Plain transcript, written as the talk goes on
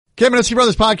Kamenetsky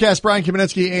Brothers Podcast, Brian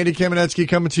Kamenetsky, Andy Kamenetsky,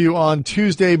 coming to you on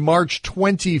Tuesday, March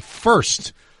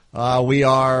 21st. We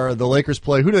are, the Lakers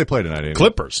play, who do they play tonight, Andy?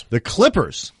 Clippers. The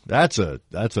Clippers. That's a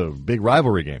big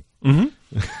rivalry game.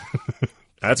 Mm-hmm.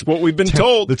 That's what we've been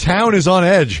told. The town is on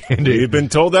edge, Andy. We've been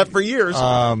told that for years.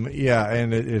 Yeah,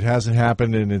 and it hasn't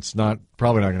happened, and it's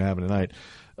probably not going to happen tonight.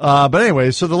 But anyway,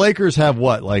 so the Lakers have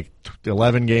what, like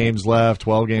 11 games left,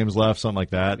 12 games left, something like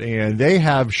that, and they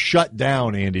have shut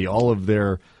down, Andy, all of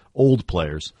their old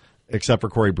players except for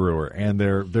Corey Brewer, and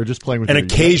they're just playing with and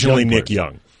occasionally Nick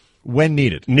Young when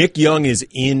needed. Nick Young is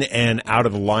in and out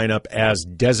of the lineup as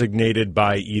designated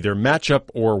by either matchup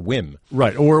or whim,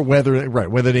 right? Or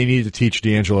whether they need to teach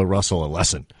D'Angelo Russell a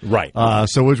lesson, right?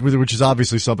 So which is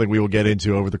obviously something we will get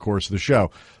into over the course of the show.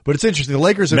 But it's interesting. The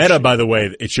Lakers have by the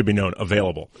way, it should be known,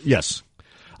 available. Yes.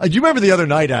 Do you remember the other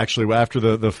night actually after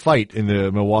the fight in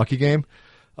the Milwaukee game?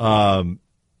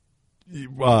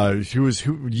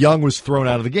 Young was thrown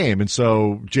out of the game, and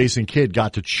so Jason Kidd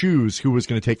got to choose who was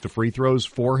going to take the free throws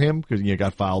for him because he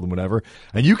got fouled and whatever.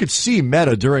 And you could see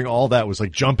Meta during all that was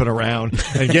like jumping around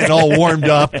and getting all warmed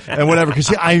up and whatever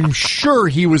because I'm sure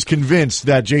he was convinced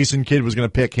that Jason Kidd was going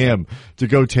to pick him to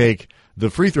go take the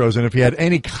free throws, and if he had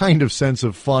any kind of sense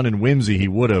of fun and whimsy, he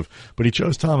would have. But he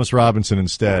chose Thomas Robinson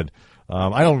instead.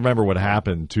 I don't remember what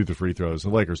happened to the free throws. The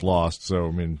Lakers lost, so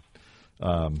I mean.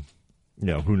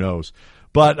 Who knows?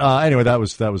 But anyway, that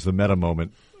was the meta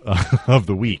moment of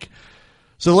the week.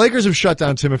 So the Lakers have shut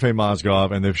down Timofey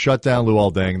Mozgov, and they've shut down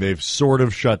Luol Deng. They've sort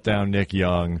of shut down Nick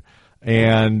Young,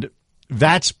 and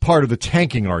that's part of the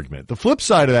tanking argument. The flip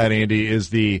side of that, Andy,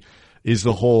 is the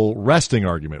whole resting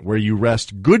argument, where you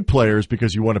rest good players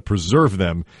because you want to preserve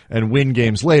them and win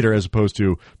games later, as opposed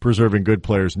to preserving good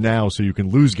players now so you can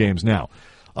lose games now.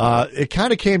 It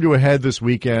kind of came to a head this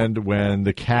weekend when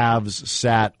the Cavs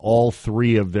sat all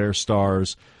three of their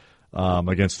stars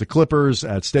against the Clippers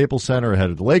at Staples Center ahead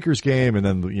of the Lakers game, and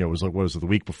then it was like what was it, the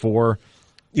week before?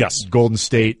 Yes, Golden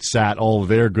State sat all of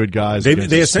their good guys. They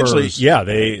essentially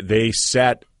they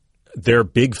sat their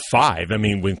big five. I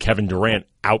mean, when Kevin Durant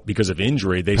out because of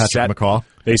injury, they Patrick sat McCaw.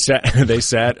 They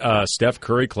sat Steph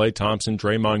Curry, Klay Thompson,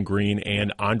 Draymond Green,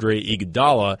 and Andre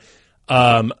Iguodala.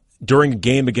 During a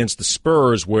game against the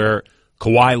Spurs where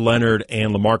Kawhi Leonard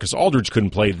and LaMarcus Aldridge couldn't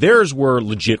play, theirs were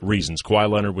legit reasons. Kawhi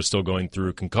Leonard was still going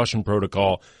through concussion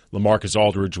protocol. LaMarcus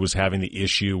Aldridge was having the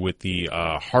issue with the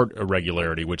heart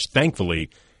irregularity, which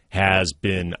thankfully has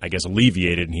been, I guess,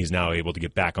 alleviated, and he's now able to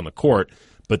get back on the court.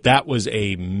 But that was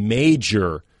a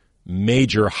major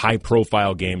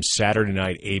high-profile game, Saturday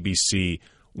night, ABC,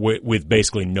 with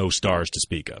basically no stars to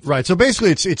speak of. Right. So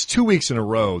basically it's 2 weeks in a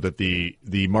row that the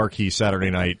marquee Saturday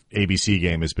night ABC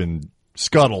game has been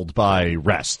scuttled by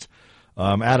rest.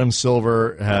 Adam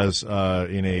Silver has,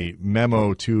 in a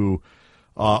memo to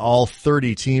all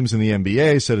 30 teams in the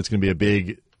NBA, said it's going to be a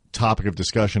big topic of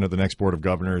discussion at the next Board of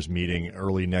Governors meeting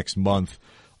early next month.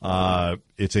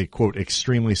 It's a, quote,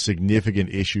 extremely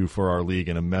significant issue for our league,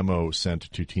 and a memo sent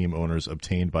to team owners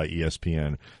obtained by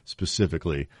ESPN,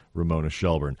 specifically Ramona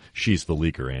Shelburne. She's the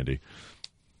leaker, Andy.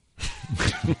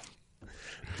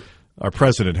 Our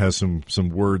president has some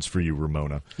words for you,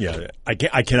 Ramona. Yeah,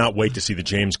 I cannot wait to see the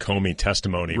James Comey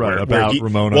testimony. Right, about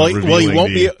Ramona.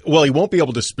 He won't be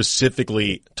able to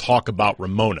specifically talk about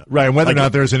Ramona. Right, and whether or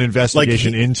not there's an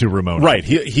investigation into Ramona. Right,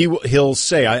 he'll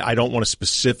say, I don't want to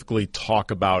specifically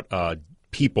talk about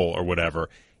people or whatever.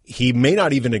 He may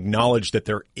not even acknowledge that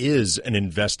there is an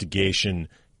investigation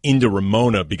into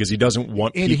Ramona because he doesn't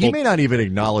want Andy, people. He may not even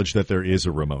acknowledge that there is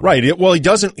a Ramona. Right.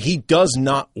 He does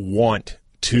not want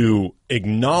to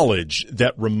acknowledge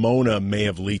that Ramona may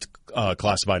have leaked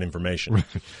classified information.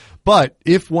 But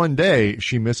if one day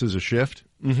she misses a shift,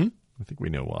 I think we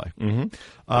know why.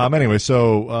 Anyway,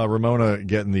 so Ramona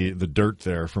getting the dirt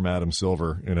there from Adam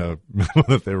Silver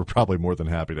that they were probably more than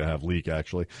happy to have leak,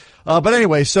 actually. But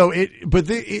anyway, so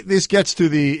this gets to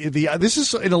this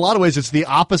is, in a lot of ways, it's the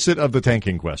opposite of the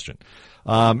tanking question.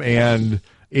 And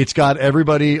it's got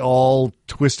everybody all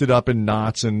twisted up in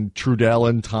knots, and Trudell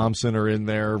and Thompson are in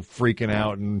there freaking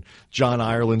out, and John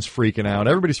Ireland's freaking out.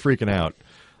 Everybody's freaking out.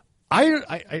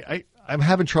 I'm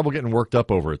having trouble getting worked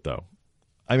up over it, though.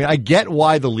 I mean, I get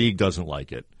why the league doesn't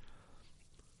like it,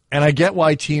 and I get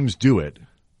why teams do it,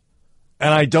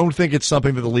 and I don't think it's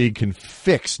something that the league can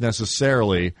fix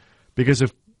necessarily, because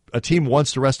if a team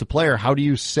wants to rest a player, how do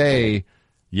you say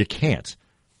you can't?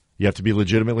 You have to be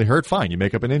legitimately hurt. Fine, you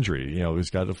make up an injury. He's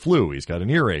got a flu. He's got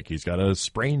an earache. He's got a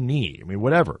sprained knee. I mean,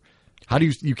 whatever. How do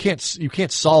you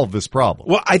can't solve this problem?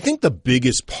 Well, I think the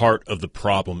biggest part of the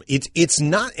problem it's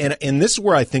not, and this is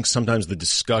where I think sometimes the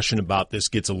discussion about this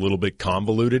gets a little bit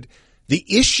convoluted. the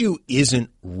issue isn't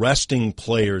resting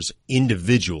players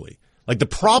individually. Like, the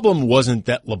problem wasn't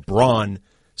that LeBron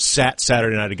sat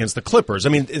Saturday night against the Clippers. I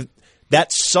mean,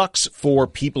 that sucks for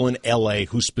people in L.A.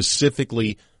 who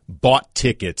specifically bought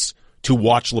tickets to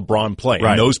watch LeBron play. Right.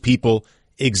 And those people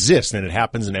exist, and it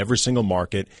happens in every single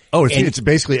market. Oh, it's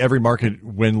basically every market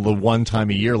when the one time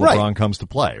a year LeBron comes to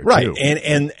play. Right. Two.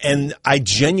 And I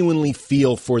genuinely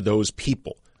feel for those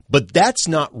people. But that's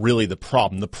not really the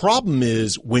problem. The problem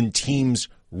is when teams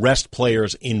rest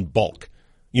players in bulk.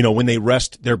 You know, when they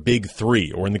rest their big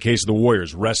three, or in the case of the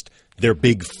Warriors, rest their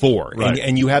big four. Right.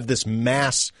 And you have this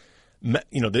mass,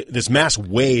 this mass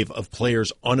wave of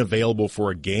players unavailable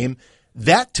for a game.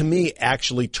 That, to me,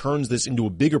 actually turns this into a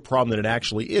bigger problem than it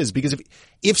actually is. Because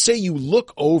if say, you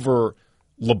look over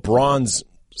LeBron's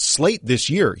slate this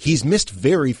year, he's missed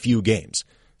very few games.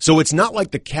 So it's not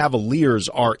like the Cavaliers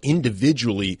are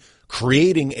individually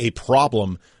creating a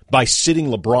problem by sitting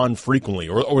LeBron frequently,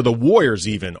 or the Warriors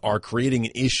even are creating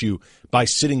an issue by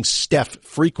sitting Steph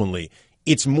frequently.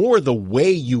 It's more the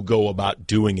way you go about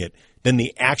doing it than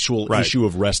the actual issue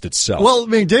of rest itself. Well, I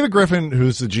mean, David Griffin,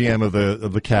 who's the GM of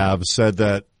the Cavs, said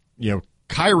that, you know,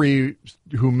 Kyrie,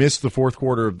 who missed the fourth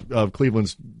quarter of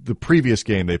Cleveland's the previous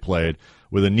game they played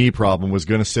with a knee problem, was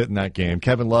going to sit in that game.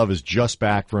 Kevin Love is just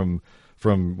back from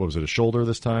what was it, a shoulder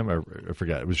this time? I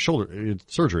forget. It was shoulder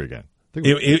surgery again.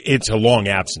 It's a long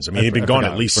absence. I mean, he'd been gone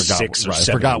at least 6 or 7 weeks.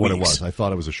 I forgot what it was. I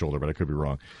thought it was a shoulder, but I could be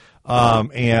wrong.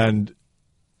 And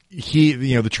he,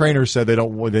 you know, the trainer said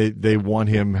they want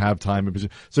him to have time.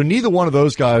 So neither one of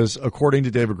those guys, according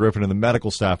to David Griffin and the medical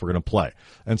staff, are going to play.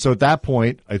 And so at that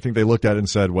point, I think they looked at it and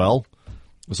said, well,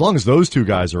 as long as those two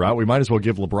guys are out, we might as well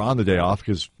give LeBron the day off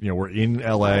because, you know, we're in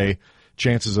L.A.,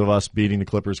 chances of us beating the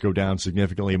Clippers go down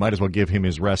significantly. You might as well give him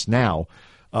his rest now.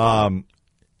 And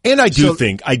I do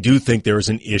think there is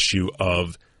an issue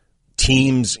of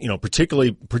teams, you know,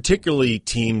 particularly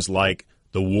teams like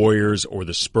the Warriors or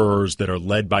the Spurs that are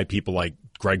led by people like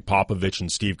Greg Popovich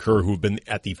and Steve Kerr, who've been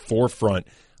at the forefront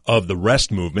of the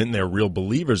rest movement, and they're real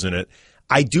believers in it.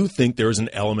 I do think there is an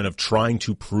element of trying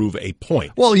to prove a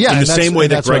point. Well, yeah, in the same way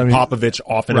that Greg Popovich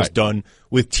often has right. done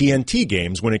with TNT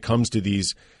games when it comes to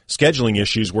these scheduling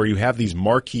issues where you have these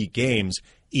marquee games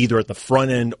either at the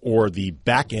front end or the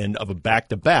back end of a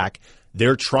back-to-back.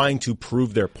 They're trying to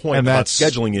prove their point about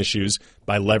scheduling issues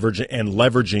by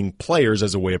leveraging players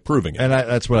as a way of proving it. And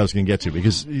that's what I was going to get to,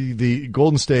 because the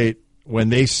Golden State, when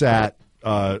they sat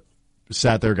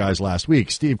their guys last week,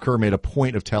 Steve Kerr made a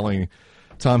point of telling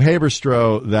Tom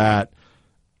Haberstroh that,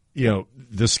 you know,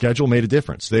 the schedule made a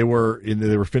difference. They were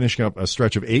finishing up a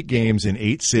stretch of 8 games in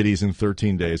 8 cities in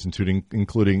 13 days,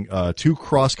 including 2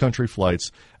 cross-country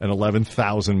flights and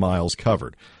 11,000 miles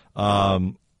covered.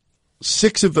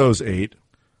 6 of those 8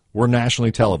 were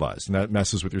nationally televised, and that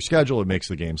messes with your schedule. It makes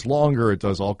the games longer. It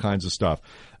does all kinds of stuff.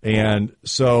 And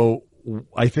so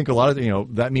I think a lot of, you know,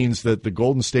 that means that the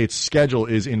Golden State schedule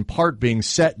is in part being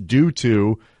set due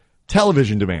to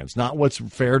television demands, not what's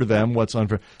fair to them, what's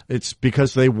unfair. It's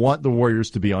because they want the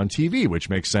Warriors to be on TV, which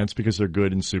makes sense because they're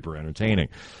good and super entertaining.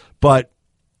 But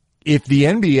if the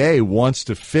NBA wants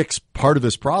to fix part of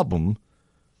this problem,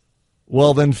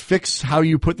 well, then fix how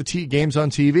you put the games on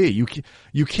TV.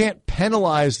 You can't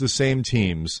penalize the same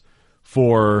teams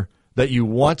for that you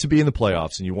want to be in the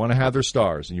playoffs and you want to have their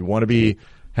stars and you want to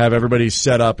have everybody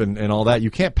set up and all that.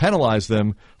 You can't penalize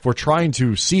them for trying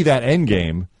to see that end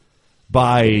game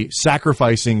by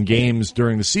sacrificing games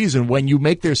during the season when you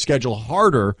make their schedule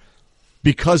harder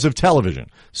because of television.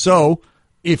 So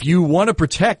if you want to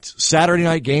protect Saturday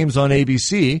night games on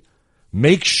ABC,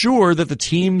 make sure that the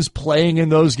teams playing in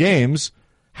those games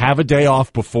have a day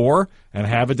off before and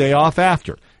have a day off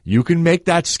after. You can make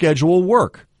that schedule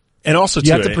work. And also,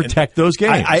 you have to protect those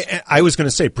games. I was going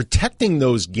to say, protecting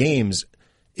those games,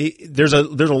 there's a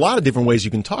lot of different ways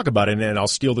you can talk about it, and I'll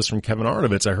steal this from Kevin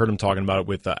Arnovitz. I heard him talking about it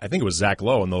with, I think it was Zach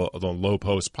Lowe on the Low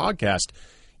Post podcast.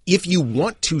 If you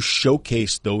want to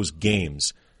showcase those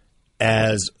games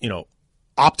as, you know,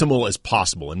 optimal as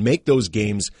possible and make those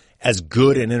games as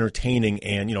good and entertaining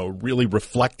and, you know, really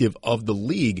reflective of the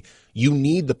league, you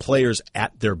need the players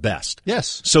at their best.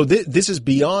 Yes. So this is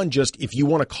beyond just, if you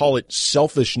want to call it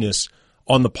selfishness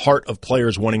on the part of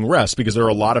players wanting rest, because there are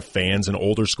a lot of fans and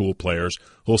older school players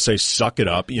who will say, suck it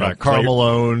up. You know, Karl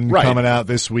Malone coming out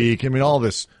this week. I mean, all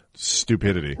this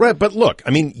stupidity. Right, but look, I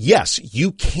mean, yes,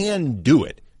 you can do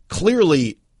it.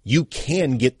 Clearly, you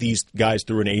can get these guys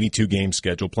through an 82-game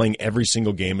schedule, playing every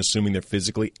single game, assuming they're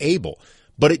physically able.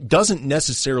 But it doesn't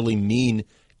necessarily mean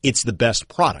it's the best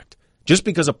product. Just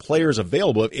because a player is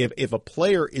available, if a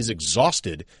player is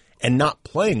exhausted and not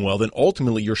playing well, then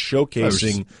ultimately you're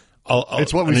showcasing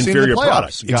It's what an we've seen in the inferior playoffs.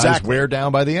 product. Guys Exactly. wear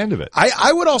down by the end of it.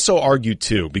 I would also argue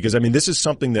too, because I mean, this is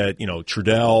something that,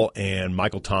 Trudell and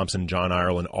Michael Thompson, John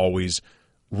Ireland always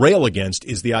rail against,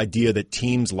 is the idea that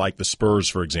teams like the Spurs,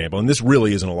 for example, and this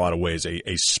really is in a lot of ways a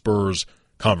Spurs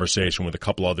conversation with a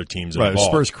couple other teams involved. Right,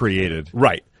 Spurs created.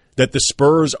 Right. That the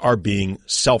Spurs are being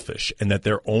selfish and that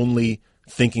they're only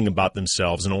thinking about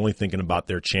themselves and only thinking about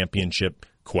their championship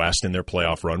quest and their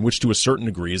playoff run, which to a certain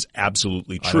degree is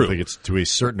absolutely true. I don't think it's to a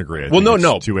certain degree.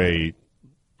 No. To a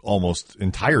almost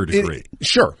entire degree.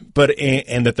 Sure. But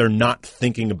and that they're not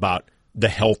thinking about the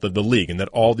health of the league and that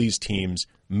all these teams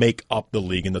make up the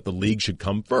league and that the league should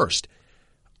come first.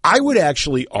 I would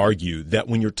actually argue that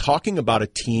when you're talking about a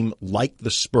team like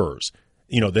the Spurs,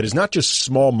 that is not just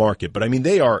small market, but I mean,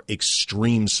 they are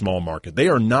extreme small market. They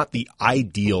are not the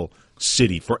ideal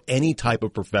city for any type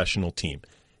of professional team.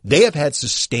 They have had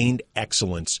sustained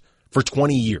excellence for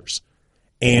 20 years.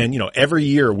 And, every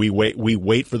year we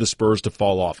wait for the Spurs to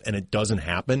fall off and it doesn't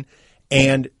happen.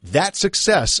 And that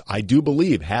success, I do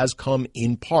believe, has come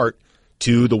in part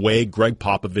to the way Greg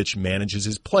Popovich manages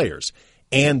his players.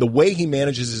 And the way he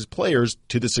manages his players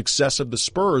to the success of the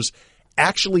Spurs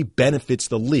actually benefits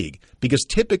the league because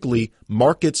typically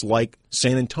markets like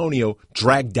San Antonio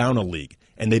drag down a league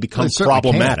and they become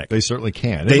problematic. They certainly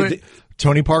can.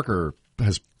 Tony Parker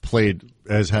has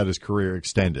had his career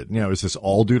extended. Is this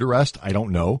all due to rest? I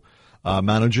don't know.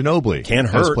 Manu Ginobili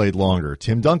has played longer.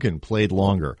 Tim Duncan played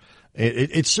longer.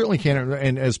 It certainly can.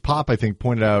 And as Pop, I think,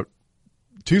 pointed out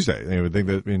Tuesday, I think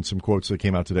that in some quotes that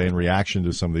came out today in reaction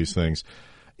to some of these things,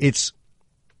 it's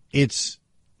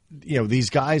these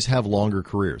guys have longer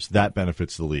careers. That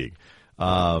benefits the league.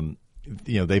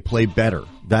 They play better.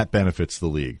 That benefits the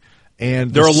league.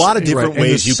 And there are a lot of different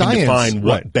ways you can define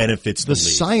what benefits the league. The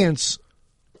science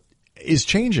is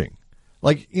changing.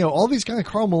 Like, all these guys,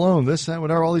 Karl Malone, this, that,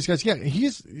 whatever, all these guys. Yeah,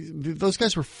 those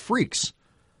guys were freaks.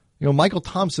 Michael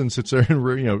Thompson sits there and,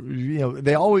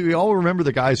 we all remember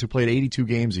the guys who played 82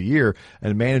 games a year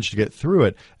and managed to get through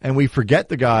it. And we forget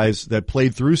the guys that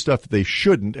played through stuff that they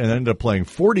shouldn't and ended up playing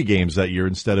 40 games that year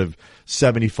instead of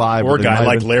 75. Or a guy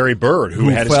like Larry Bird who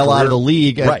had fell his out of the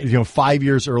league right. 5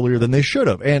 years earlier than they should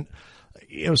have. And,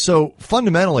 so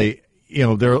fundamentally,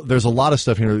 there's a lot of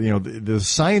stuff here. The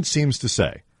science seems to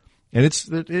say, and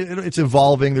it's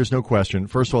evolving. There's no question.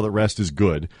 First of all, that rest is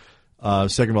good.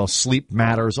 Second of all, sleep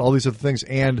matters, all these other things.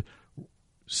 And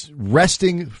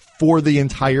resting for the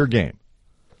entire game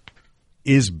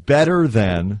is better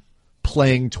than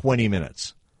playing 20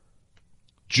 minutes.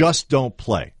 Just don't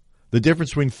play. The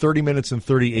difference between 30 minutes and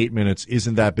 38 minutes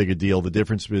isn't that big a deal. The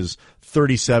difference is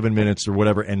 37 minutes or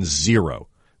whatever and 0.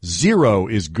 0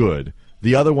 is good.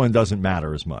 The other one doesn't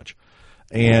matter as much.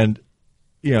 And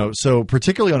so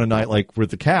particularly on a night like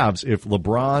with the Cavs, if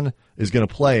LeBron is going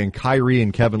to play and Kyrie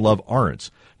and Kevin Love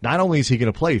aren't, not only is he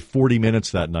going to play 40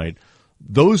 minutes that night,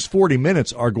 those 40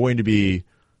 minutes are going to be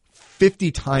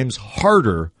 50 times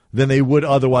harder than they would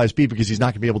otherwise be because he's not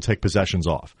going to be able to take possessions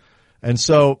off. And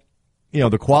so,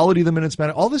 the quality of the minutes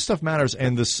matter. All this stuff matters.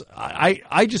 And this, I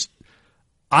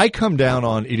come down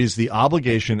on it is the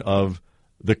obligation of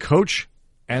the coach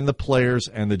and the players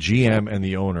and the GM and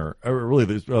the owner, or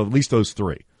really at least those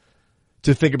three,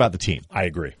 to think about the team. I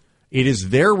agree. It is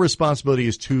their responsibility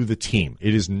is to the team.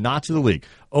 It is not to the league.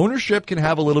 Ownership can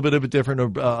have a little bit of a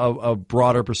different, a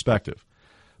broader perspective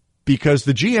because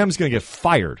the GM is going to get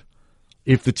fired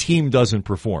if the team doesn't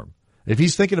perform. If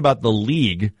he's thinking about the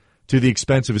league to the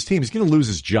expense of his team, he's going to lose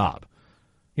his job.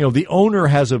 The owner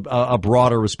has a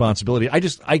broader responsibility.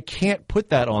 I can't put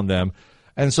that on them.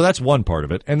 And so that's one part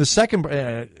of it. And the second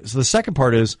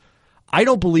part is I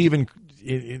don't believe in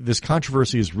this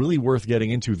controversy is really worth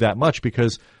getting into that much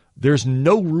because there's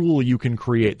no rule you can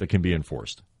create that can be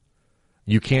enforced.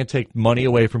 You can't take money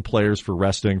away from players for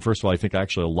resting. First of all, I think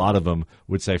actually a lot of them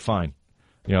would say, fine,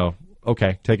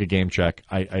 okay, take a game check.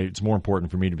 It's more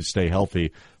important for me to stay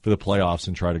healthy for the playoffs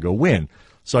and try to go win.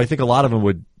 So I think a lot of them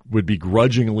would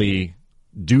begrudgingly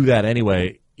do that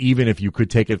anyway, even if you could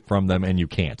take it from them and you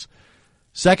can't.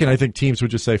 Second, I think teams would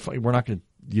just say, we're not going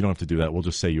to, you don't have to do that. We'll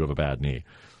just say you have a bad knee.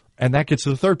 And that gets to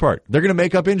the third part. They're going to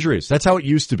make up injuries. That's how it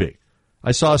used to be.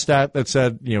 I saw a stat that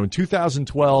said, in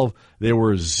 2012, there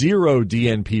were 0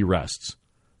 DNP rests.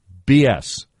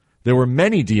 BS. There were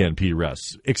many DNP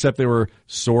rests, except there were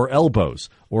sore elbows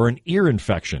or an ear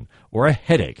infection or a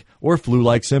headache or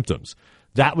flu-like symptoms.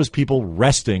 That was people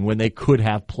resting when they could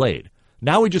have played.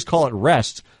 Now we just call it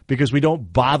rest because we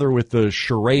don't bother with the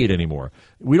charade anymore.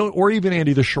 We don't, or even,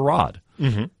 Andy, the charade.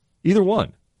 Mm-hmm. Either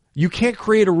one. You can't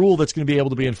create a rule that's going to be able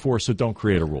to be enforced, so don't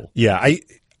create a rule. Yeah,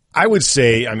 I would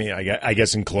say, I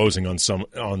guess in closing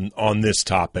on this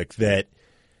topic, that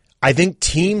I think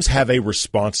teams have a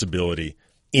responsibility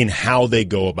in how they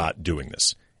go about doing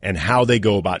this and how they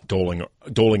go about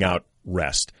doling out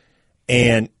rest.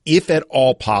 And if at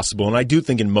all possible, and I do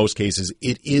think in most cases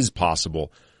it is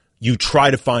possible, you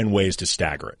try to find ways to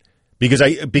stagger it.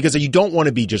 Because you don't want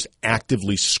to be just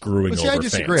actively screwing over fans. I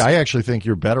disagree. I actually think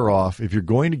you're better off, if you're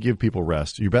going to give people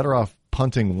rest, you're better off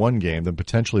punting one game than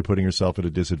potentially putting yourself at a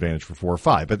disadvantage for 4 or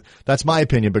 5. But that's my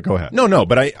opinion, but go ahead. No,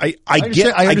 but I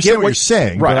understand what you're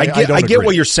saying. Right, but I get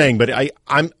what you're saying, but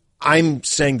I'm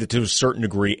saying that to a certain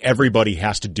degree, everybody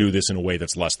has to do this in a way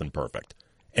that's less than perfect.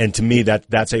 And to me,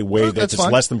 that's a way that's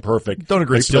less than perfect. Don't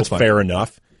agree. But still fair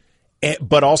enough.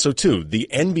 But also, too, the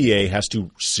NBA has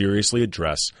to seriously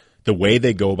address the way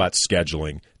they go about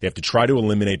scheduling. They have to try to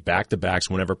eliminate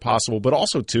back-to-backs whenever possible. But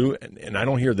also, too, and I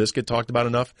don't hear this get talked about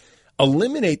enough,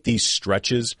 eliminate these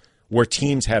stretches where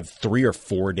teams have 3 or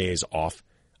 4 days off.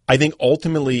 I think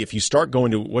ultimately, if you start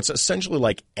going to what's essentially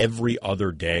like every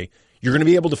other day, you're going to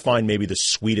be able to find maybe the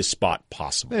sweetest spot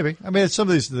possible. Maybe. I mean, some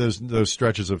of those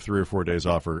stretches of 3 or 4 days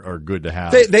off are good to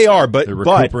have. They are, but they're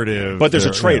recuperative. But there's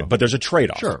a trade. But there's a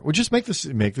trade-off. Sure. Well, just make the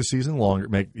season longer.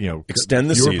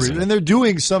 Extend the season. And they're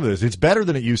doing some of this. It's better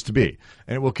than it used to be,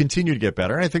 and it will continue to get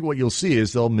better. And I think what you'll see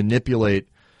is they'll manipulate.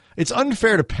 It's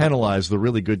unfair to penalize the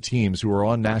really good teams who are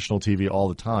on national TV all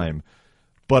the time,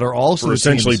 but are also for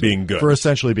essentially being good. For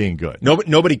essentially being good.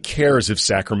 Nobody cares if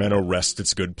Sacramento rests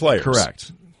its good players.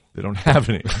 Correct. They don't have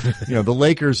any. The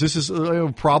Lakers, this is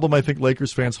a problem I think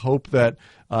Lakers fans hope that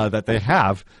they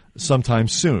have sometime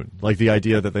soon, like the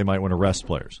idea that they might want to rest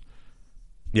players.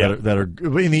 Yeah. That are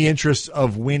in the interest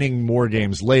of winning more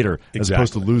games later as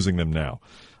opposed to losing them now.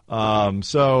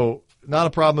 So not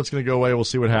a problem that's going to go away. We'll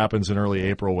see what happens in early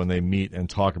April when they meet and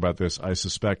talk about this. I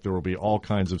suspect there will be all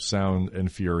kinds of sound and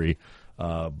fury,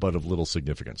 but of little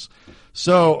significance.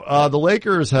 So the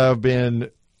Lakers have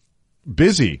been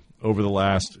busy over the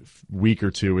last week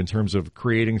or two in terms of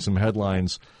creating some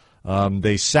headlines.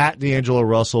 They sat D'Angelo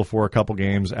Russell for a couple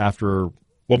games after...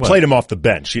 played him off the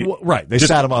bench. Right. They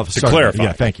sat him off. To clarify.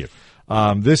 Yeah, thank you.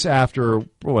 This after,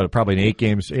 probably an 8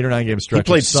 or 9 game stretch. He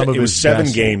played it was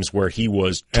 7 games where he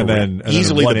was and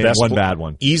easily then the best, one bad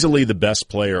one. Easily the best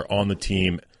player on the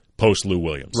team post Lou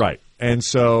Williams. Right. And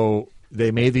so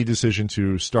they made the decision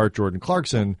to start Jordan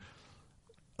Clarkson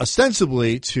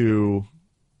ostensibly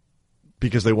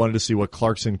because they wanted to see what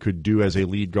Clarkson could do as a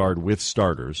lead guard with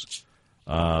starters.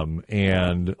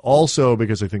 And also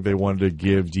because I think they wanted to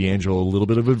give D'Angelo a little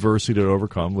bit of adversity to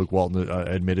overcome. Luke Walton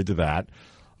admitted to that.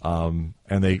 And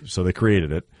they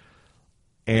created it.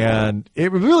 And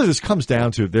it really just comes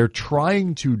down to they're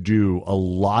trying to do a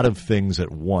lot of things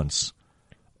at once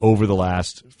over the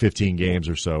last 15 games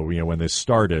or so, when they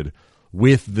started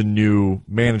with the new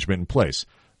management in place.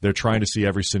 They're trying to see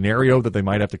every scenario that they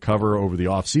might have to cover over the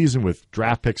offseason with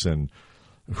draft picks and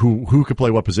who could play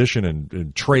what position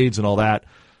and trades and all that,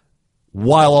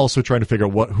 while also trying to figure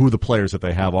out who the players that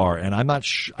they have are. And I'm not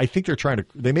I think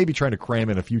they may be trying to cram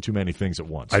in a few too many things at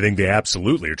once. I think they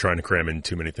absolutely are trying to cram in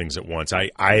too many things at once.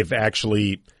 I've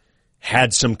actually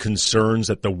had some concerns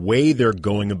that the way they're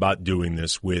going about doing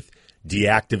this with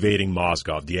deactivating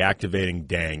Mozgov, deactivating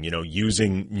Deng,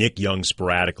 using Nick Young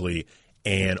sporadically,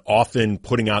 and often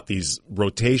putting out these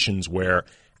rotations where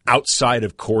outside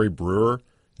of Corey Brewer,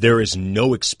 there is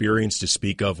no experience to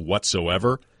speak of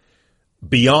whatsoever.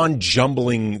 Beyond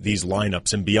jumbling these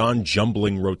lineups and beyond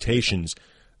jumbling rotations,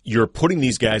 you're putting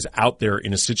these guys out there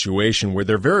in a situation where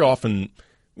they're very often,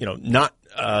 not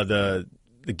the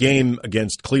game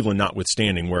against Cleveland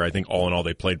notwithstanding, where I think all in all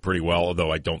they played pretty well,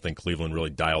 although I don't think Cleveland really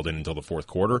dialed in until the fourth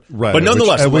quarter. Right. But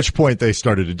nonetheless, at which point they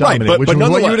started to dominate, right, which is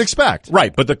what you would expect.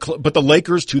 Right. But the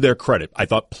Lakers, to their credit, I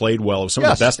thought played well. It was some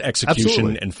of the best execution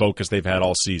absolutely. And focus they've had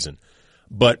all season.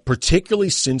 But particularly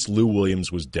since Lou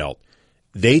Williams was dealt,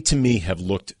 they to me have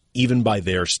looked, even by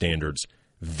their standards,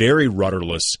 very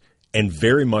rudderless and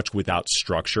very much without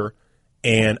structure.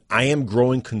 And I am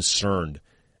growing concerned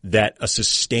that a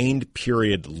sustained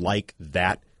period like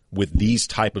that with these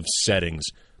type of settings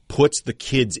puts the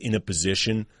kids in a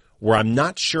position where I'm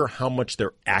not sure how much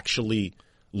they're actually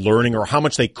learning or how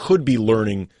much they could be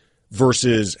learning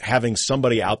versus having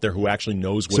somebody out there who actually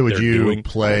knows what they're doing.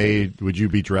 Would you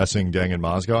be dressing Deng and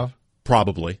Mozgov?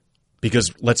 Probably.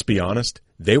 Because let's be honest,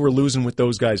 they were losing with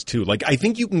those guys too. Like, I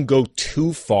think you can go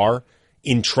too far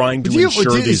in trying to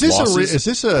ensure these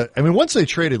losses. Once they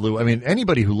traded Lou,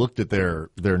 anybody who looked at their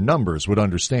numbers would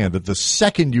understand that the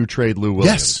second you trade Lou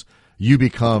Williams, you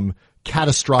become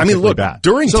catastrophically bad.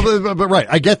 Right,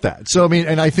 I get that. So,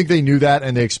 and I think they knew that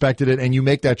and they expected it, and you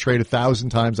make that trade 1,000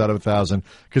 times out of 1,000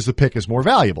 because the pick is more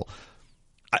valuable.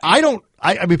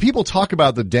 People talk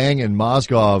about the Deng and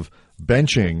Mozgov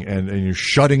benching and you're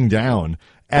shutting down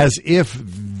as if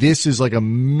this is like a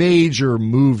major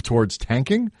move towards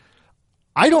tanking.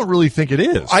 I don't really think it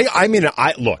is. I mean,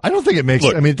 look. I don't think it makes.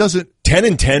 Look, I mean, it doesn't.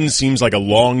 10-10 seems like a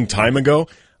long time ago,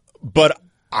 but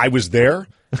I was there,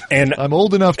 and I'm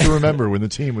old enough to remember when the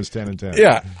team was 10-10.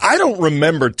 Yeah, I don't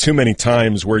remember too many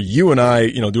times where you and I,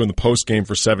 doing the post game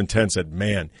for 7-10, said,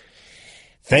 "Man,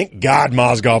 thank God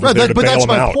Mozgov was there to bail But that's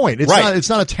him out." my point. It's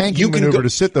not a tanking maneuver to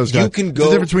sit those guys. You can go. There's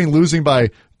a difference between losing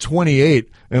by 28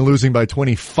 and losing by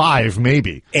 25,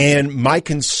 maybe. And my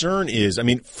concern is, I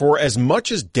mean, for as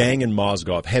much as Deng and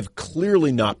Mozgov have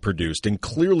clearly not produced and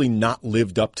clearly not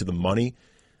lived up to the money,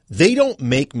 they don't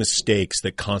make mistakes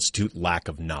that constitute lack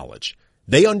of knowledge.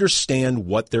 They understand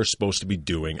what they're supposed to be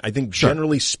doing. I think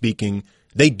generally speaking,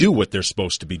 they do what they're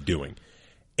supposed to be doing.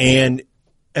 And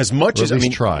as much as,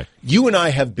 you and I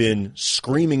have been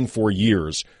screaming for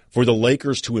years for the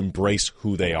Lakers to embrace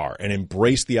who they are and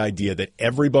embrace the idea that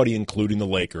everybody, including the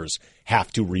Lakers,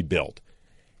 have to rebuild.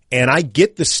 And I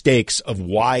get the stakes of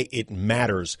why it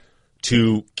matters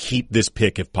to keep this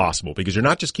pick if possible, because you're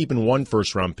not just keeping one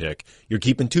first-round pick, you're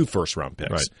keeping 2 first-round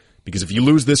picks. Right. Because if you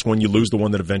lose this one, you lose the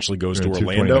one that eventually goes to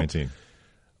Orlando.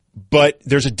 But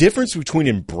there's a difference between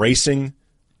embracing,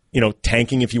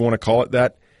 tanking, if you want to call it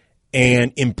that,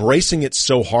 and embracing it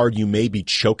so hard you may be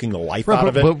choking the life out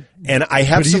of it. And I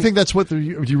have. But do you think that's what? Do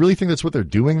you really think that's what they're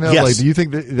doing though? Yes. Like, do you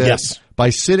think that by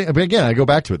sitting? But again, I go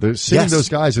back to it. Sitting those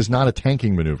guys is not a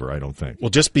tanking maneuver. I don't think. Well,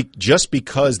 just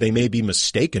because they may be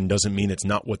mistaken doesn't mean it's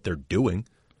not what they're doing.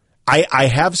 I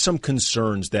have some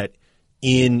concerns that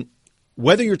in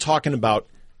whether you're talking about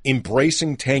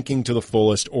embracing tanking to the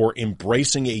fullest or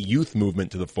embracing a youth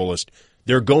movement to the fullest,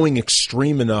 they're going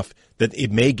extreme enough that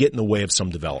it may get in the way of some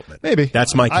development. Maybe.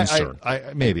 That's my concern.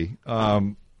 Maybe.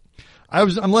 I'm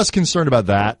less concerned about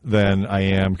that than I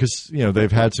am because,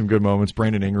 they've had some good moments.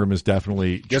 Brandon Ingram is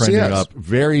definitely trending up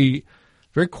very,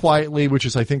 very quietly, which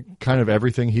is, I think, kind of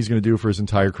everything he's going to do for his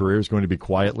entire career is going to be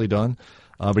quietly done.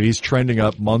 But he's trending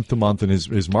up month to month, and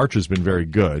his March has been very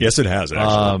good. Yes, it has,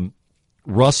 actually.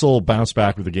 Russell bounced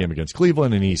back with the game against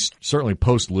Cleveland, and he certainly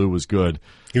post-Lou was good.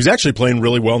 He was actually playing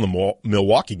really well in the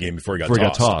Milwaukee game before he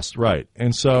got tossed. Right.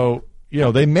 And so,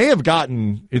 they may have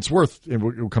gotten – it's worth – and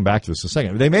we'll come back to this in a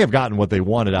second. They may have gotten what they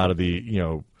wanted out of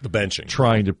the benching.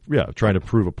 Trying to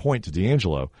prove a point to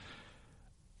D'Angelo.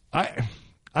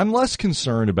 I'm less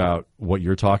concerned about what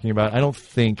you're talking about. I don't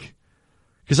think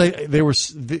 – because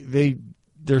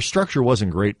their structure wasn't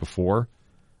great before.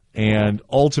 And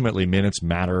ultimately, minutes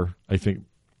matter. I think,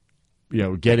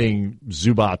 getting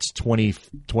Zubac's 20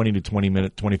 to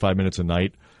 25 minutes a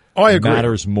night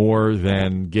matters more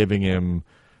than giving him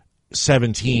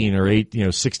 17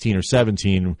 or 16 or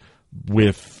 17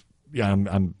 with,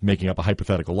 I'm making up a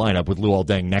hypothetical lineup with Luol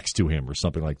Deng next to him or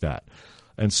something like that.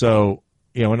 And so,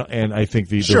 and I think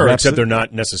the except they're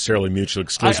not necessarily mutually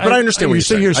exclusive. But I understand what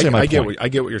you're saying. I get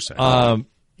what you're saying.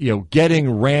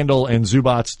 Getting Randall and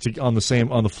Zubac on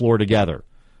the floor together,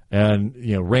 and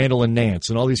Randall and Nance,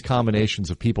 and all these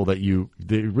combinations of people that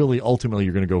really ultimately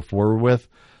you're going to go forward with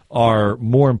are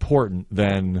more important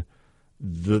than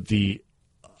the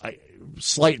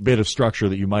slight bit of structure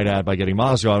that you might add by getting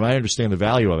Mozgov. And I understand the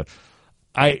value of it.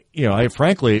 I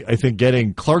frankly think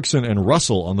getting Clarkson and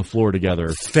Russell on the floor together,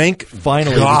 which is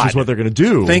what they're going to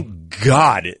do. Thank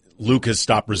God Luke has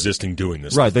stopped resisting doing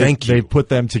this. Right, they put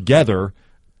them together.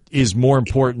 Is more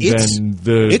important than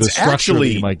the structure that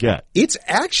you might get. It's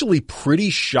actually pretty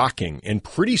shocking and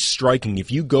pretty striking if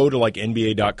you go to like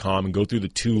NBA.com and go through the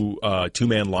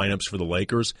two-man lineups for the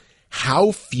Lakers,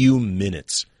 how few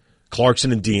minutes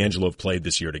Clarkson and D'Angelo have played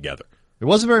this year together. It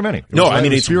wasn't very many.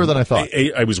 It's fewer than I thought.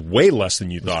 It was way less than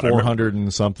you thought. 400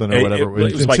 and something or whatever.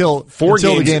 It was until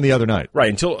the game the other night. Right,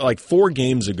 until like 4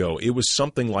 games ago, it was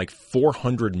something like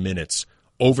 400 minutes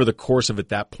over the course of, at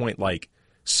that point, like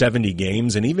 70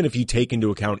 games, and even if you take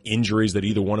into account injuries that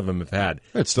either one of them have had,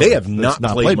 they have not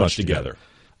played much together.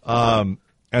 And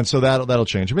so that'll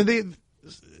change. I mean,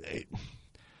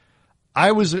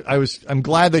 I'm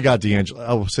glad they got D'Angelo.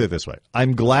 I'll say it this way: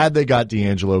 I'm glad they got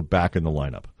D'Angelo back in the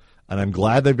lineup, and I'm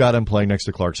glad they've got him playing next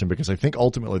to Clarkson because I think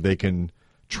ultimately they can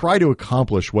try to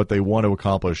accomplish what they want to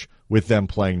accomplish with them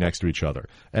playing next to each other.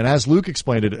 And as Luke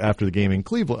explained it after the game in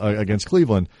Cleveland against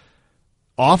Cleveland,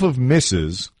 off of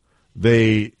misses.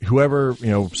 Somebody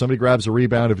grabs a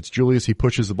rebound. If it's Julius, he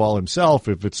pushes the ball himself.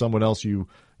 If it's someone else, you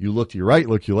look to your right,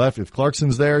 look to your left. If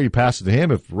Clarkson's there, you pass it to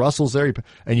him. If Russell's there,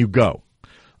 and you go.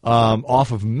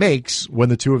 Off of makes, when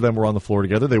the two of them were on the floor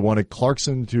together, they wanted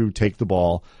Clarkson to take the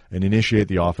ball and initiate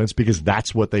the offense because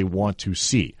that's what they want to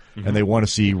see. Mm-hmm. And they want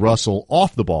to see Russell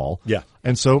off the ball. Yeah.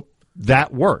 And so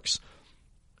that works.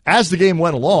 as the game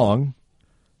went along,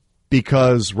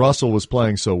 because Russell was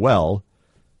playing so well,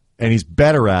 and he's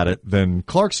better at it than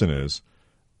Clarkson is,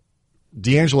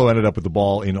 D'Angelo ended up with the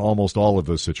ball in almost all of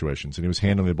those situations, and he was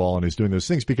handling the ball and he's doing those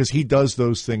things because he does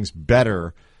those things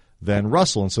better than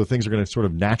Russell, and so things are going to sort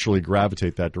of naturally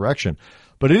gravitate that direction.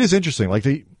 But it is interesting. Like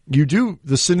the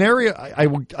scenario, I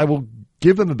will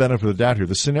give them the benefit of the doubt here.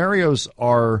 The scenarios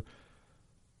are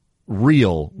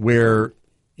real where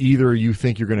either you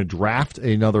think you're going to draft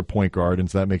another point guard,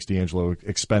 and so that makes D'Angelo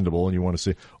expendable, and you want to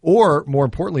see, or more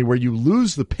importantly, where you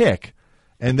lose the pick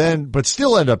and then but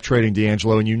still end up trading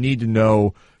D'Angelo, and you need to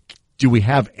know, do we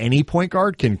have any point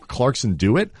guard? Can Clarkson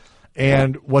do it?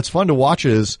 And what's fun to watch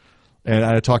is, and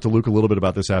I talked to Luke a little bit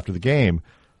about this after the game,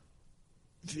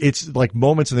 it's like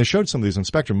moments, and they showed some of these on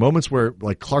Spectrum, moments where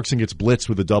like Clarkson gets blitzed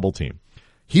with a double team.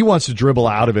 He wants to dribble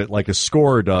out of it like a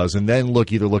scorer does and then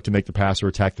either look to make the pass or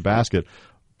attack the basket,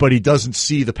 but he doesn't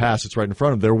see the pass that's right in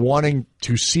front of him. They're wanting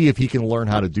to see if he can learn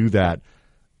how to do that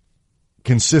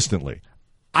consistently.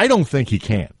 I don't think he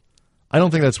can. I don't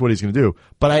think that's what he's going to do,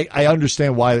 but I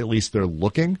understand why at least they're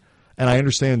looking, and I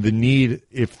understand the need,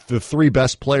 if the three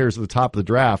best players at the top of the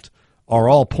draft are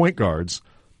all point guards,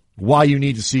 why you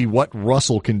need to see what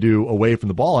Russell can do away from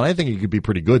the ball, and I think he could be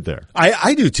pretty good there.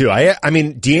 I do too. I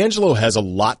mean, D'Angelo has a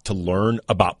lot to learn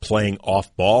about playing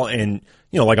off ball, and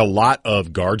like a lot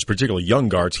of guards, particularly young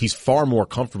guards, he's far more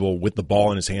comfortable with the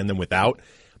ball in his hand than without.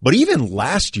 But even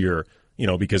last year,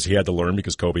 because he had to learn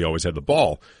because Kobe always had the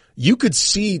ball, you could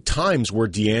see times where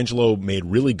D'Angelo made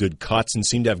really good cuts and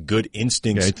seemed to have good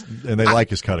instincts. Yeah, and they like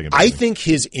his cutting ability. I think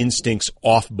his instincts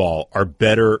off ball are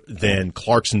better than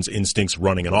Clarkson's instincts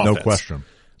running an offense. No question.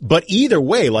 But either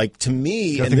way, like to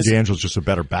me, I think D'Angelo's just a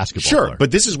better basketball player. But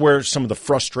this is where some of the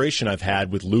frustration I've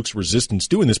had with Luke's resistance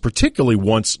doing this, particularly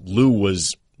once Lou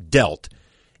was dealt,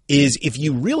 is if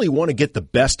you really want to get the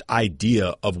best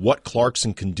idea of what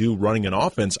Clarkson can do running an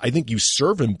offense, I think you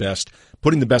serve him best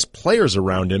putting the best players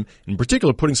around him, in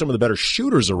particular putting some of the better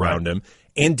shooters around him.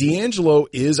 And D'Angelo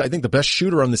is, I think, the best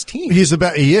shooter on this team. He is.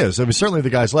 I mean, certainly the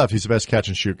guys left, he's the best catch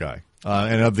and shoot guy.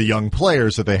 And of the young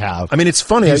players that they have, I mean, it's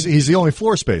funny. He's the only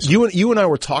floor spacer. You and I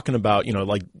were talking about,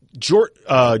 like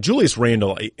Julius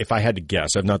Randle. If I had to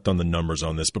guess, I've not done the numbers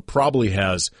on this, but probably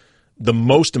has the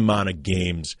most amount of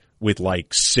games with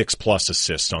like 6+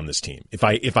 assists on this team. If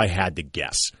I had to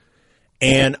guess,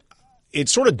 and it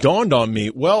sort of dawned on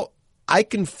me, well, I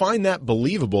can find that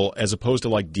believable as opposed to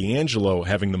like D'Angelo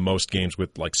having the most games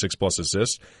with like 6+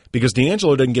 assists, because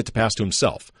D'Angelo doesn't get to pass to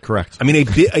himself. Correct. I mean,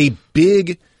 a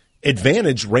big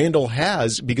advantage Randle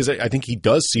has, because I think he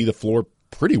does see the floor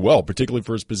pretty well, particularly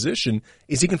for his position,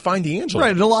 is he can find D'Angelo.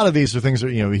 Right, and a lot of these are things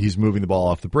that, he's moving the ball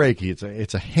off the break. It's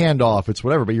a handoff. It's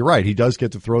whatever. But you're right. He does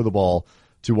get to throw the ball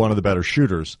to one of the better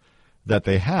shooters that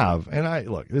they have. And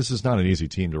look, this is not an easy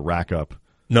team to rack up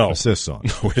assists on.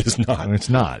 No, it is not. And it's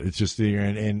not. It's just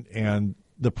and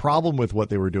the problem with what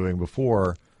they were doing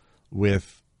before,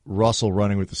 with Russell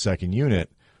running with the second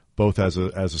unit, both as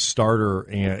a starter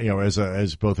and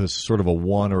as both as sort of a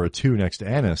 1 or a 2 next to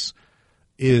Ennis,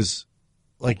 is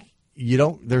like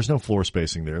there's no floor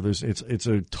spacing there. It's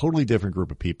a totally different group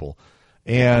of people.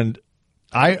 And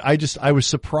I was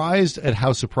surprised at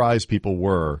how surprised people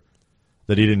were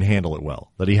that he didn't handle it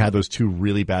well, that he had those 2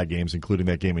 really bad games, including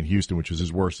that game in Houston, which was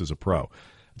his worst as a pro.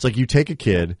 It's like you take a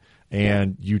kid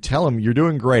and you tell him, you're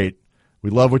doing great, we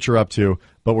love what you're up to,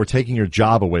 but we're taking your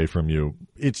job away from you.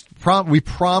 We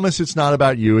promise it's not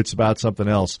about you, it's about something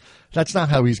else. That's not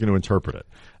how he's going to interpret it.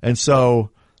 And so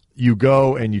you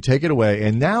go and you take it away,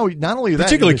 and now not only that,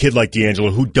 particularly a kid like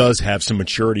D'Angelo, who does have some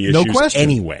maturity issues, no question,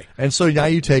 anyway. And so now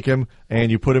you take him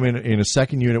and you put him in a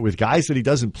second unit with guys that he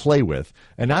doesn't play with,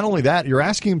 and not only that, you're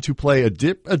asking him to play a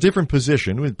different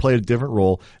position, play a different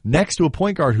role next to a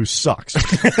point guard who sucks.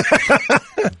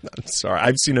 I'm sorry,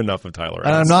 I've seen enough of Tyler Ennis.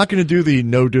 And I'm not going to do the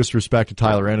no disrespect to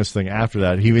Tyler Ennis thing after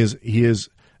that. He is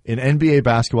an NBA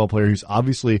basketball player who's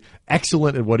obviously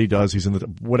excellent at what he does. He's in the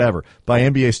whatever. By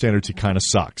NBA standards, he kind of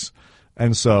sucks.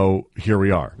 And so here we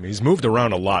are. I mean, he's moved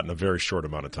around a lot in a very short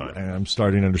amount of time. And I'm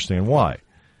starting to understand why.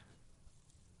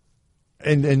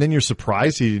 And then you're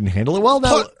surprised he didn't handle it well.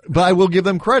 But I will give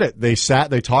them credit. They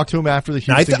talked to him after the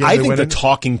Houston game. I think the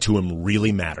talking to him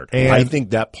really mattered. And I think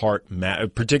that part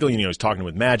mattered, particularly, he's talking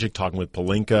with Magic, talking with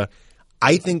Pelinka.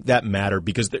 I think that mattered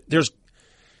because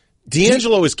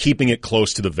D'Angelo is keeping it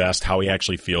close to the vest how he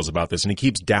actually feels about this, and he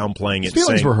keeps downplaying it. His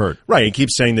feelings were hurt. Right, he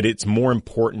keeps saying that it's more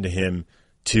important to him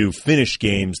to finish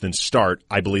games than start.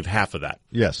 I believe half of that.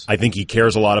 Yes. I think he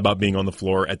cares a lot about being on the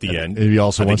floor at the end. He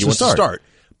also wants to start.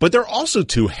 But there also,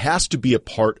 too, has to be a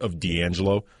part of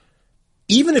D'Angelo,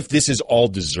 even if this is all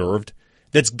deserved,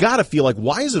 that's got to feel like,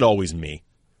 why is it always me?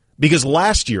 Because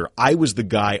last year, I was the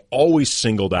guy always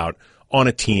singled out on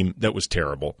a team that was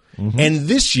terrible. Mm-hmm. And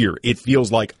this year, it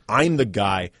feels like I'm the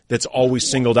guy that's always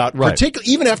singled out,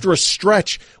 particularly even after a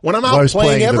stretch when I'm out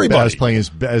playing everybody. I was playing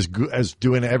as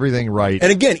doing everything right.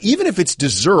 And again, even if it's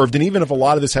deserved, and even if a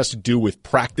lot of this has to do with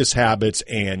practice habits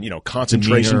and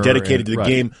concentration dedicated to the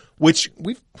game, which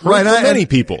we've heard from many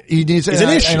people, is an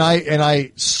issue. And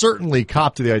I certainly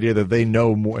cop to the idea that they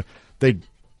know more. They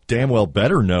damn well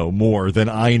better know more than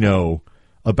I know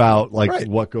about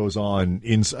what goes on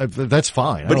inside. That's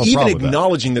fine. But even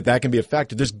acknowledging that can be a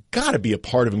factor, there's got to be a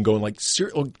part of him going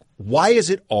why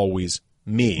is it always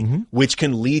me? Mm-hmm. Which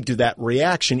can lead to that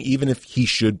reaction, even if he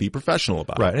should be professional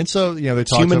about it. Right. And so, they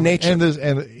talk human nature.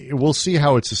 And we'll see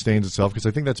how it sustains itself, because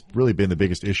I think that's really been the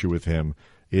biggest issue with him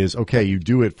is, okay, you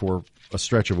do it for a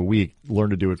stretch of a week, learn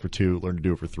to do it for 2, learn to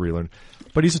do it for 3,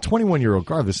 but he's a 21-year-old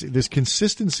guard. This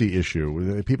consistency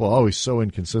issue, people are always so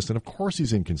inconsistent. Of course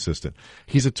he's inconsistent.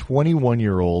 He's a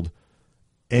 21-year-old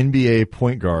NBA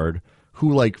point guard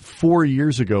who 4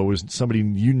 years ago was somebody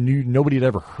you knew nobody had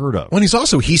ever heard of. Well,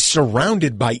 he's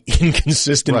surrounded by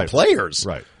inconsistent players.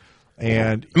 Right.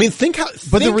 And think how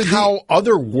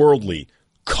otherworldly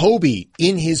Kobe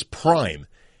in his prime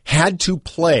had to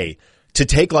play to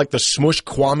take the Smush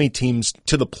Kwame teams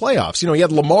to the playoffs. He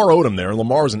had Lamar Odom there, and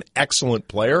Lamar was an excellent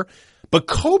player. But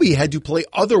Kobe had to play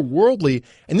otherworldly,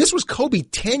 and this was Kobe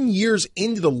 10 years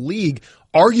into the league,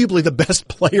 arguably the best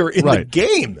player in the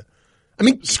game.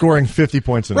 Scoring 50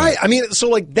 points a night. Right.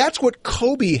 So that's what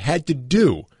Kobe had to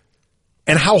do.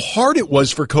 And how hard it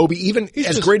was for Kobe, even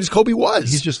great as Kobe was.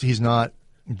 He's not,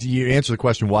 you answer the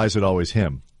question, why is it always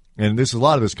him? And a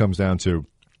lot of this comes down to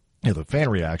the fan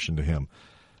reaction to him.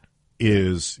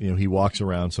 Is, he walks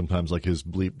around sometimes like his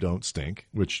bleep don't stink,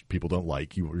 which people don't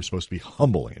like. You're supposed to be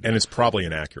humble. Andy. And it's probably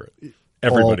inaccurate.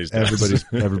 Everybody's does.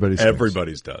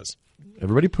 Everybody's does.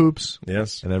 Everybody poops.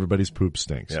 Yes. And everybody's poop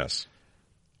stinks. Yes.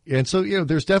 And so,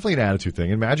 there's definitely an attitude thing.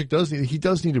 And Magic does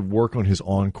need to work on his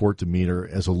on-court demeanor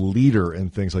as a leader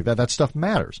and things like that. That stuff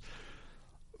matters.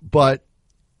 But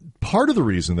part of the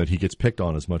reason that he gets picked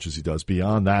on as much as he does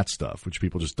beyond that stuff, which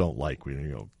people just don't like,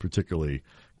 particularly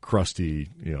crusty,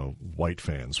 white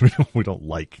fans. We don't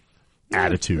like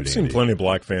attitude. I've seen plenty of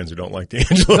black fans who don't like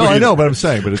D'Angelo. No, I know, but I'm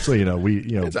saying, but it's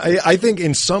I think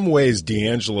in some ways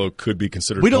D'Angelo could be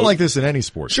considered. We don't like this in any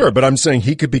sport. Sure, but I'm saying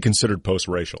he could be considered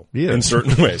post-racial in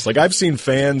certain ways. I've seen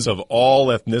fans of all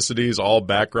ethnicities, all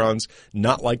backgrounds,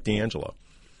 not like D'Angelo.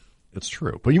 It's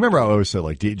true. But you remember I always said,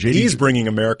 he's bringing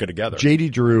America together. J.D.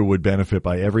 Drew would benefit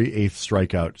by every 8th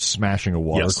strikeout smashing a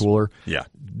water cooler. Yeah.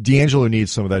 D'Angelo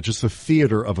needs some of that, just the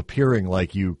theater of appearing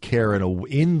like you care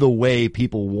in the way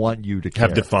people want you to care.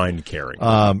 Have defined caring.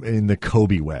 In the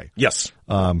Kobe way. Yes.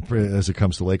 As it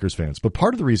comes to Lakers fans. But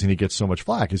part of the reason he gets so much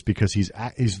flack is because he's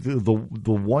the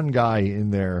one guy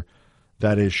in there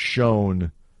that is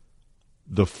shown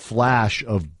the flash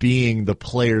of being the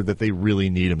player that they really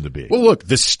need him to be. Well, look,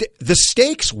 the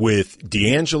stakes with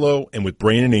D'Angelo and with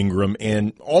Brandon Ingram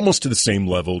and almost to the same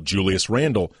level, Julius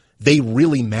Randle, they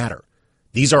really matter.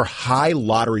 These are high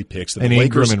lottery picks. That and the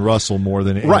Lakers, Ingram and Russell more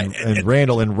than and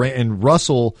Randle and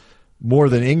Russell more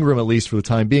than Ingram, at least for the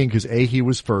time being, because A, he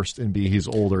was first, and B, he's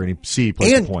older, and C, he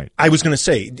plays the point. I was going to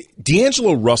say,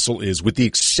 D'Angelo Russell is, with the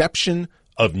exception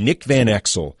of Nick Van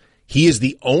Exel, he is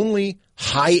the only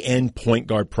high-end point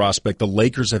guard prospect the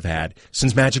Lakers have had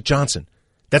since Magic Johnson.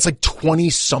 That's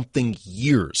 20-something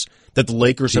years that the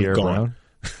Lakers have gone.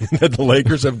 That the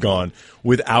Lakers have gone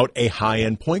without a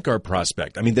high-end point guard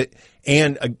prospect.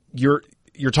 You're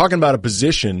talking about a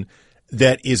position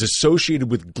that is associated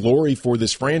with glory for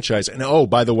this franchise. And oh,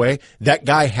 by the way, that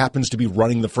guy happens to be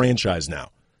running the franchise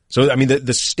now. So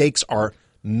the stakes are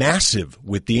massive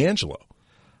with D'Angelo.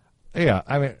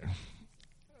 Yeah,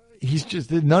 he's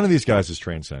just, none of these guys is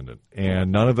transcendent,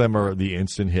 and none of them are the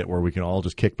instant hit where we can all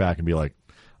just kick back and be like,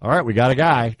 all right, we got a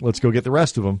guy, let's go get the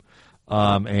rest of them.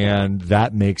 And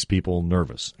that makes people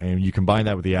nervous. And you combine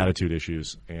that with the attitude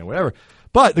issues and whatever.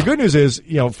 But the good news is,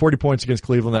 40 points against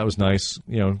Cleveland, that was nice.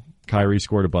 Kyrie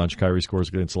scored a bunch. Kyrie scores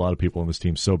against a lot of people on this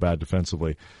team so bad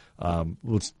defensively.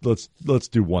 Let's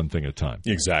do one thing at a time.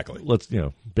 Exactly. Let's,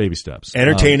 baby steps.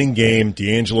 Entertaining game.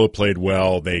 D'Angelo played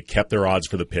well. They kept their odds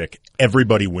for the pick.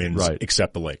 Everybody wins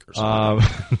except the Lakers.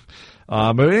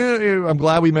 I'm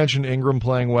glad we mentioned Ingram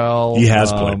playing well. He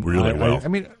has played really well.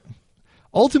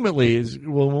 Ultimately,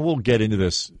 we'll get into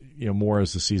this, more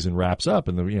as the season wraps up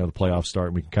and the playoffs start,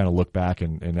 and we can kind of look back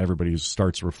and everybody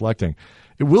starts reflecting.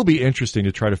 It will be interesting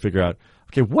to try to figure out,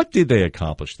 okay, what did they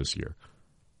accomplish this year?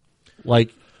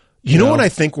 You know what I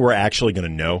think we're actually going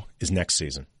to know is next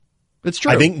season. It's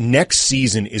true. I think next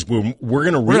season is when we're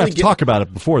going to We're really going to talk about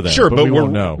it before then. Sure, but we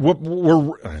won't know.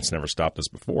 We're it's never stopped us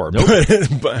before. Nope.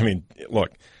 But I mean,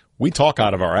 look, we talk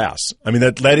out of our ass. I mean,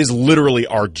 that is literally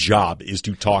our job, is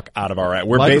to talk out of our ass.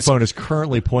 Microphone is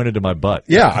currently pointed to my butt.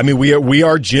 Yeah, I mean, we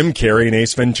are Jim Carrey and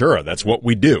Ace Ventura. That's what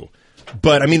we do.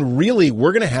 But I mean, really,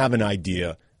 we're going to have an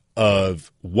idea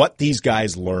of what these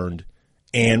guys learned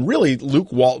and really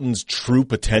Luke Walton's true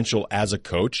potential as a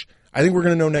coach. I think we're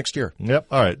going to know next year. Yep.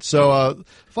 All right. So,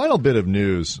 final bit of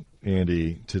news,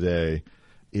 Andy, today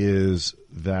is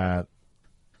that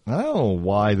I don't know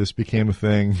why this became a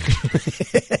thing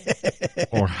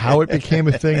or how it became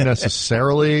a thing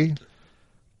necessarily,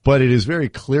 but it is very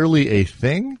clearly a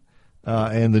thing.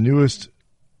 And the newest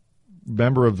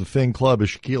member of the Thing Club is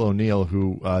Shaquille O'Neal,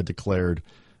 who declared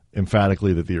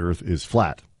emphatically that the Earth is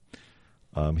flat.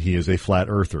 He is a flat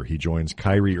earther. He joins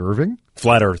Kyrie Irving.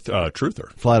 Flat Earth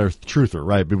truther. Flat Earth truther,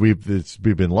 right. But we've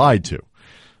been lied to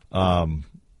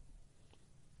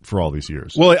for all these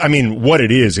years. Well, I mean, what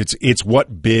it is, it's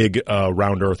what big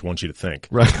round Earth wants you to think.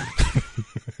 Right.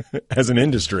 As an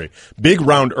industry. Big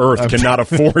round Earth cannot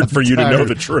afford for you to know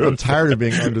the truth. I'm tired of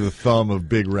being under the thumb of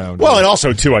big round Well, Earth. and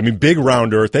also, too, I mean, big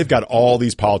round Earth, they've got all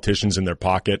these politicians in their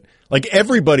pocket. Like,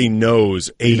 everybody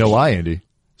knows You know why, Andy?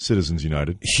 Citizens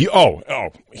United.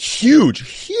 Huge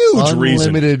reason.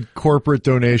 Unlimited corporate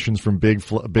donations from big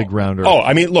round Earth. Oh,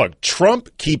 I mean, look,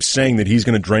 Trump keeps saying that he's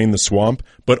going to drain the swamp,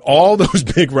 but all those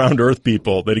big round Earth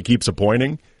people that he keeps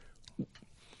appointing,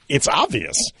 it's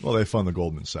obvious. Well, they fund the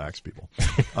Goldman Sachs people.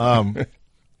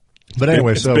 But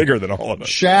anyway, it's so bigger than all of us.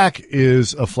 Shaq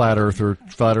is a flat Earth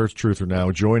truther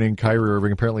now, joining Kyrie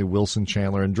Irving, apparently Wilson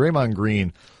Chandler, and Draymond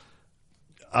Green.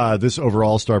 This over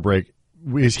All-Star break,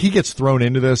 he gets thrown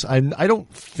into this. I don't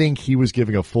think he was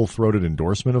giving a full-throated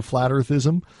endorsement of flat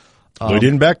Earthism. He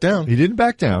didn't back down. He didn't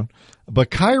back down. But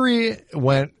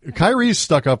Kyrie's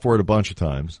stuck up for it a bunch of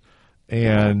times.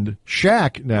 And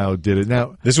Shaq now did it.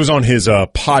 Now, this was on his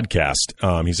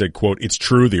podcast. He said, quote, "It's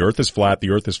true. The earth is flat.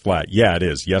 The earth is flat. Yeah, it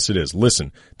is. Yes, it is.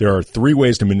 Listen, there are 3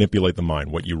 ways to manipulate the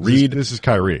mind. What you read. This is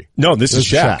Kyrie. No, this is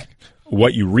Shaq.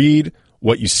 What you read,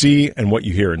 what you see, and what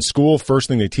you hear. In school, first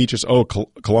thing they teach us,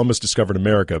 Columbus discovered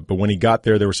America. But when he got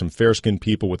there were some fair-skinned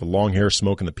people with the long hair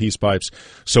smoking the peace pipes.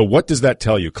 So what does that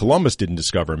tell you? Columbus didn't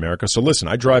discover America. So listen,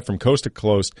 I drive from coast to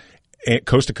coast,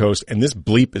 and this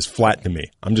bleep is flat to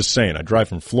me. I'm just saying, I drive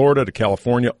from Florida to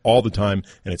California all the time,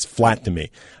 and it's flat to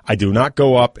me. I do not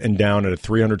go up and down at a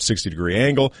 360-degree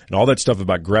angle and all that stuff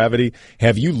about gravity.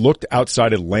 Have you looked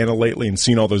outside Atlanta lately and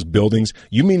seen all those buildings?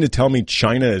 You mean to tell me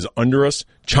China is under us?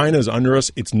 China is under us?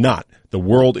 It's not. The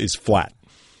world is flat."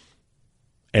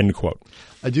 End quote.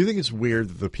 I do think it's weird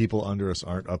that the people under us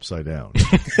aren't upside down.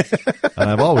 And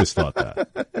I've always thought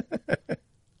that.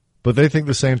 But they think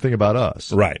the same thing about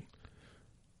us. Right.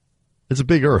 It's a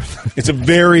big Earth. It's a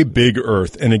very big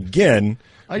Earth. And again,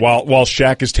 while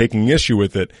Shaq is taking issue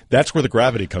with it, that's where the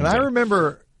gravity comes in. I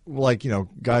remember,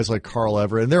 guys like Carl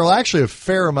Everett, and there are actually a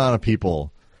fair amount of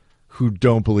people who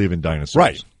don't believe in dinosaurs.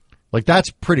 Right. Like, that's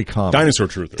pretty common. Dinosaur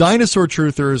truthers. Dinosaur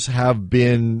truthers have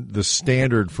been the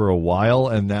standard for a while,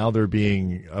 and now they're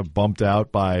being bumped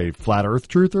out by flat Earth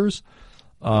truthers.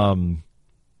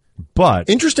 But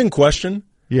interesting question.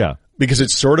 Yeah. Because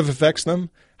it sort of affects them.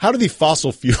 How do the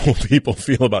fossil fuel people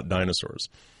feel about dinosaurs?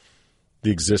 The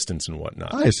existence and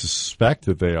whatnot. I suspect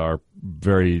that they are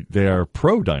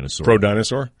pro-dinosaur.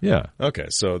 Pro-dinosaur? Yeah. Okay,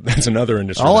 so that's another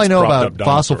industry. All I know about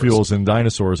fossil fuels and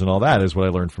dinosaurs and all that is what I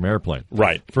learned from Airplane.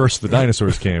 Right. First the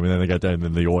dinosaurs came, and then they got that, and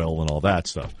then the oil and all that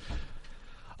stuff.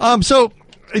 So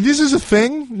this is a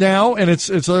thing now, and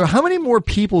it's how many more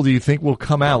people do you think will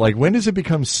come out? Like, when does it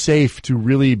become safe to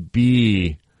really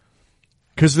be?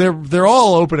 Because they're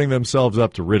all opening themselves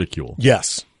up to ridicule.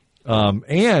 Yes.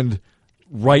 And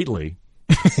rightly.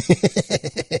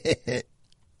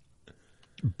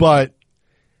 But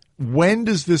when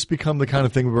does this become the kind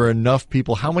of thing where enough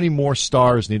people, how many more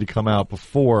stars need to come out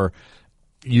before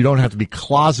you don't have to be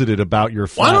closeted about your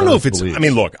flat I don't know Earth if it's, beliefs? I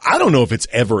mean, look, I don't know if it's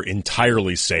ever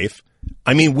entirely safe.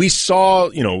 I mean, we saw,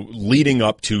 leading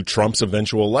up to Trump's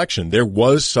eventual election, there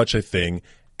was such a thing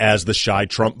as the shy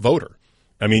Trump voter.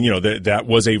 I mean, that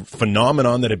was a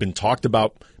phenomenon that had been talked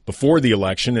about before the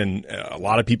election, and a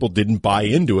lot of people didn't buy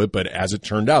into it. But as it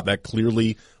turned out, that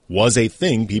clearly was a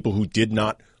thing. People who did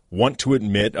not want to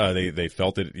admit, they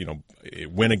felt that,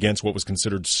 it went against what was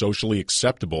considered socially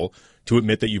acceptable to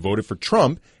admit that you voted for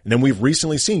Trump. And then we've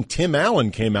recently seen Tim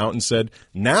Allen came out and said,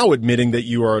 now admitting that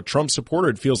you are a Trump supporter,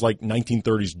 it feels like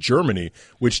 1930s Germany,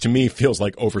 which to me feels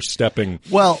like overstepping.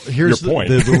 Well, here's your point.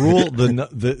 The rule.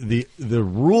 The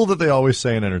rule that they always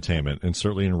say in entertainment, and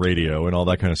certainly in radio and all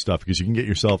that kind of stuff, because you can get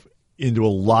yourself into a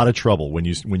lot of trouble when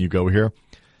you go here.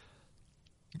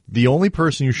 The only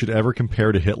person you should ever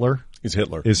compare to Hitler is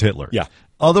Hitler. Yeah.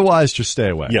 Otherwise, just stay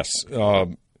away. Yes.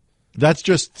 That's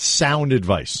just sound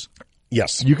advice.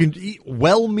 Yes. You can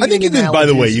well-meaning I think you can, analogies. by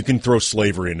the way, you can throw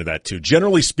slavery into that too.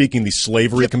 Generally speaking, these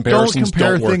slavery comparisons don't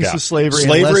compare don't work things out. to slavery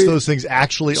unless those things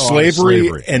actually are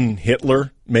slavery. And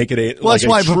Hitler make it a well, like that's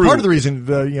why. true, But part of the reason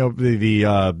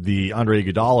the Andre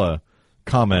Iguodala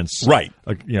comments, right?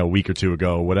 A week or two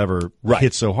ago, whatever, right.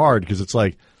 hit so hard because it's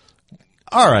like,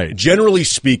 all right. Generally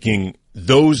speaking,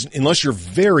 those, unless you're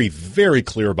very, very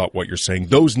clear about what you're saying,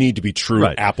 those need to be true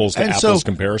apples to apples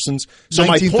comparisons. So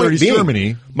my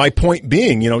point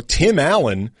being, Tim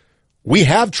Allen, we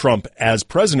have Trump as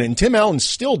president, and Tim Allen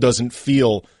still doesn't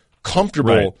feel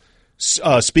comfortable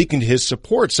speaking to his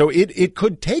support. So it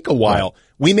could take a while. Right.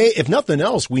 We may, if nothing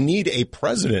else, we need a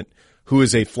president who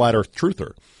is a flat earth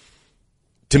truther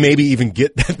to maybe even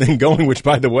get that thing going, which,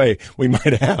 by the way, we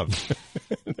might have.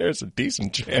 There's a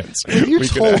decent chance. Well, you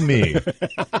told me.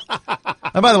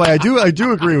 And by the way, I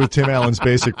do agree with Tim Allen's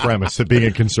basic premise that being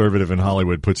a conservative in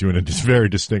Hollywood puts you in a very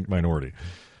distinct minority.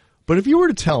 But if you were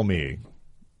to tell me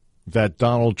that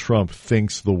Donald Trump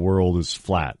thinks the world is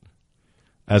flat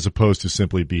as opposed to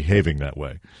simply behaving that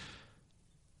way,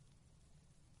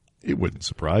 it wouldn't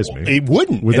surprise me. It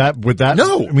wouldn't. Would that?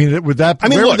 No. I mean, would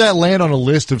that land on a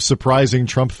list of surprising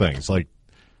Trump things, like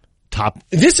top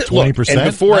 20%?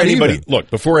 Before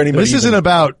anybody, this isn't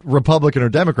about Republican or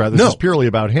Democrat. This is purely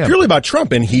about him. Purely about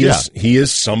Trump, and he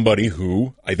is somebody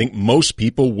who I think most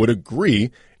people would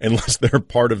agree, unless they're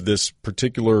part of this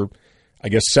particular, I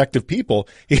guess, sect of people.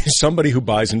 He's somebody who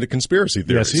buys into conspiracy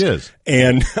theories. Yes, he is,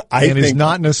 and is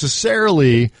not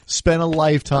necessarily spent a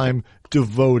lifetime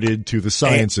devoted to the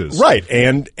sciences, right?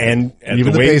 And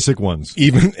even the basic ones,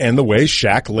 and the way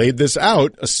Shaq laid this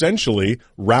out, essentially,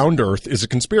 round Earth is a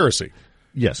conspiracy.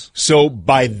 Yes. So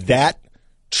by that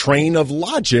train of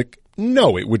logic,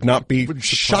 no, it would not be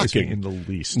shocking in the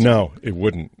least. No, it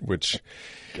wouldn't. Which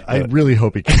I really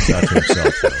hope he keeps that to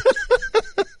himself.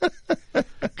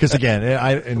 Because again,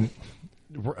 in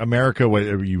America,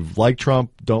 whether you like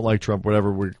Trump, don't like Trump,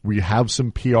 whatever, we have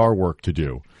some PR work to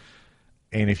do.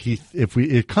 And if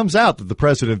it comes out that the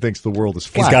president thinks the world is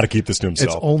flat, he's got to keep this to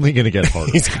himself. It's only going to get harder.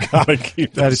 He's got to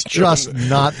keep that. Is just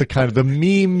not the kind of the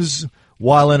memes,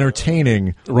 while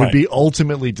entertaining, would be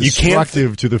ultimately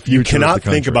destructive to the future. You cannot of the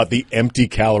think about the empty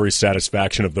calorie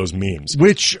satisfaction of those memes,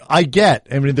 which I get.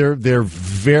 I mean, they're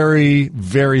very,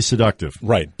 very seductive,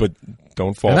 right? But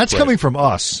don't fall. And that's coming from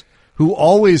us, who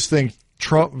always think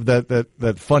Trump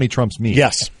that funny Trump's memes.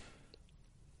 Yes.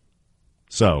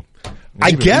 So.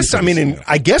 I guess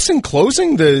in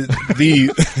closing the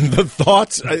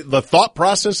thought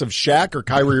process of Shaq or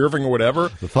Kyrie Irving or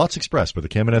whatever, the thoughts expressed by the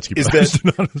Kamenetsky is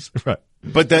that, right?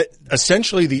 But that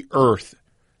essentially the Earth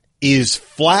is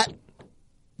flat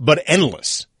but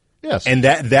endless. Yes, and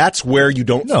that's where you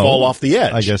don't fall off the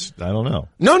edge. I guess I don't know.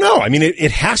 No. I mean,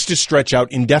 it has to stretch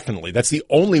out indefinitely. That's the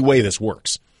only way this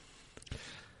works.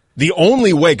 The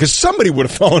only way, because somebody would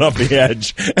have fallen off the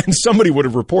edge and somebody would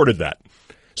have reported that.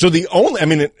 So the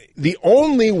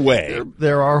only way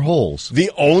there are holes. The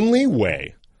only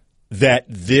way that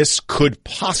this could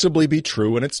possibly be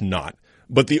true, and it's not,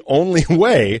 but the only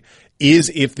way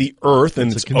is if the Earth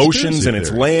and its oceans and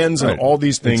its lands and all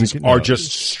these things are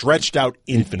just stretched out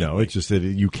infinitely. No, it's just that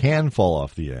you can fall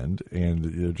off the end, and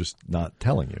they're just not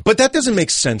telling you. But that doesn't make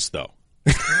sense, though.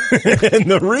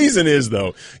 And the reason is,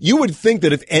 though, you would think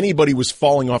that if anybody was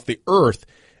falling off the Earth,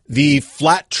 the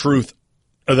flat Earth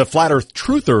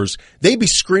truthers, they'd be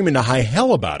screaming to high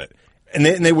hell about it. And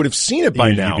they would have seen it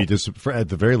by now. At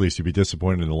the very least, you'd be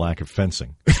disappointed in the lack of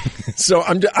fencing. So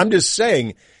I'm just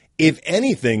saying, if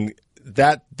anything,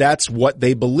 that's what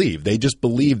they believe. They just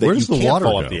believe that you can't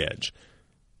fall off the edge.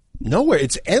 Nowhere.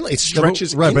 It's endless. It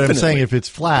stretches right, infinitely. But I'm saying if it's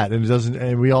flat and it doesn't,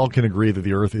 and we all can agree that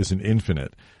the Earth isn't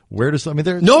infinite. Where does we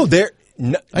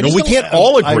can't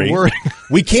all agree.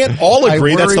 We can't all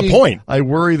agree. That's the point. I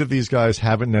worry that these guys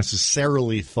haven't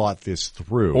necessarily thought this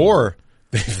through, or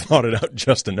they've thought it out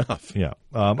just enough. Yeah.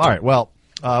 All right. Well,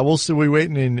 we'll see. We're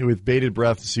waiting with bated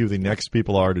breath to see who the next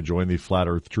people are to join the Flat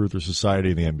Earth Truther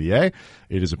Society in the NBA.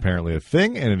 It is apparently a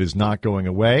thing, and it is not going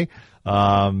away.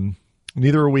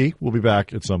 Neither are we. We'll be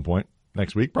back at some point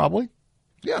next week, probably.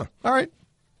 Yeah. All right.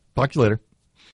 Talk to you later.